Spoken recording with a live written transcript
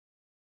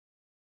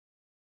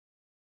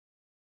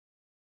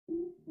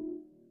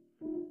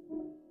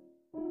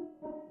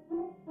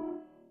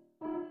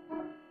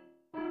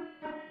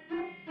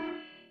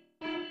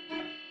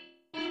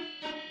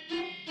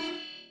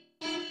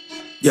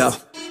Yo,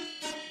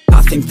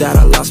 I think that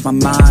I lost my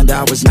mind.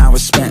 Hours now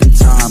was spending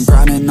time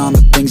grinding on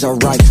the things I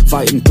write,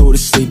 fighting through the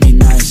sleepy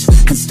nights.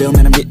 And still,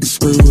 man, I'm getting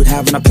screwed.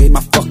 Haven't I paid my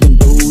fucking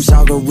dues?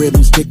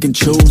 Algorithms pick and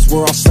choose.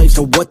 We're all slaves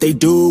to what they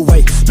do.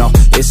 Wait, no,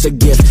 it's a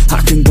gift.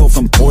 I can go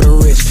from poor to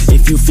rich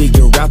if you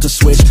figure out the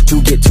switch to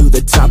get to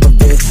the top of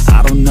it.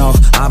 I don't know,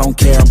 I don't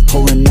care. I'm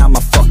pulling out my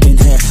fucking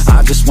hair.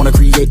 I just wanna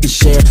create and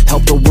share,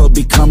 help the world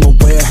become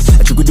aware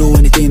that you can do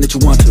anything that you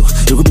want to.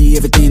 You can be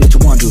everything that you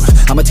want to.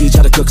 I'ma teach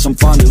how to cook some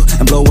fondue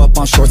and blow up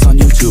on shorts on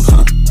YouTube.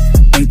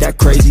 Ain't that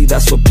crazy?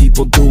 That's what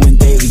people doing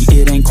daily.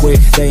 It ain't quick,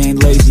 they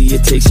ain't lazy.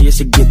 It takes years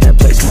to get that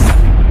placement.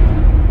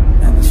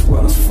 Man, this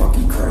world is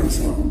fucking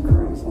crazy.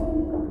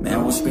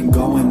 Man, what's been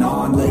going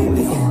on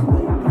lately?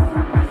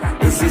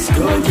 Is this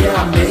good?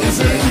 Yeah,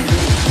 amazing.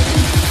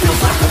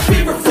 Feels like a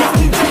fever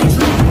fucking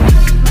daydream.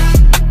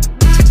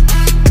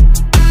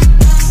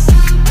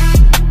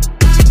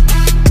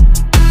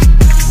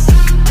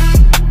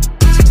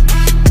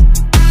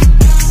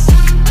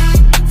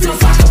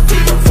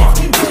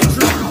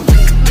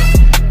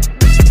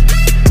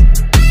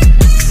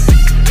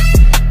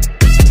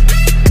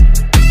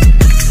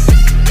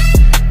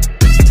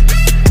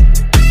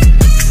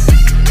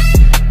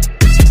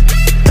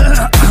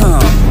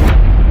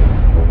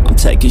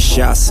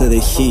 Shots of the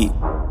heat.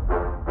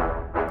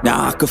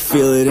 Now I can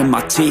feel it in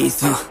my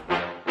teeth.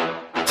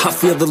 I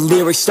feel the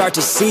lyrics start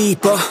to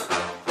seep out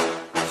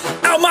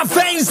my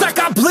veins like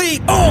I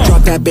bleed.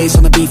 Drop that bass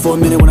on the beat for a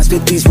minute. When I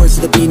spit these words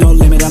to the beat, no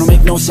limit. I don't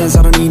make no sense,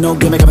 I don't need no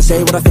gimmick. I'ma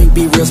say what I think,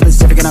 be real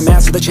specific, and I'm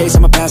after the chase.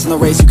 I'ma pass in the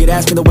race. You could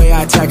ask me the way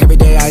I attack every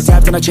day. I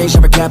adapt and I change,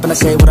 never cap, and I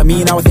say what I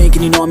mean, how I think,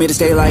 and you know I'm here to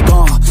stay like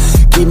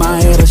keep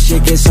my head up,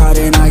 shit gets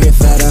harder and I get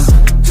fatter.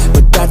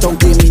 But that don't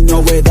get me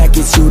nowhere, that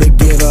gets you to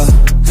give up.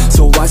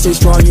 So I stay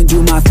strong and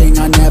do my thing,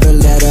 I never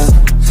let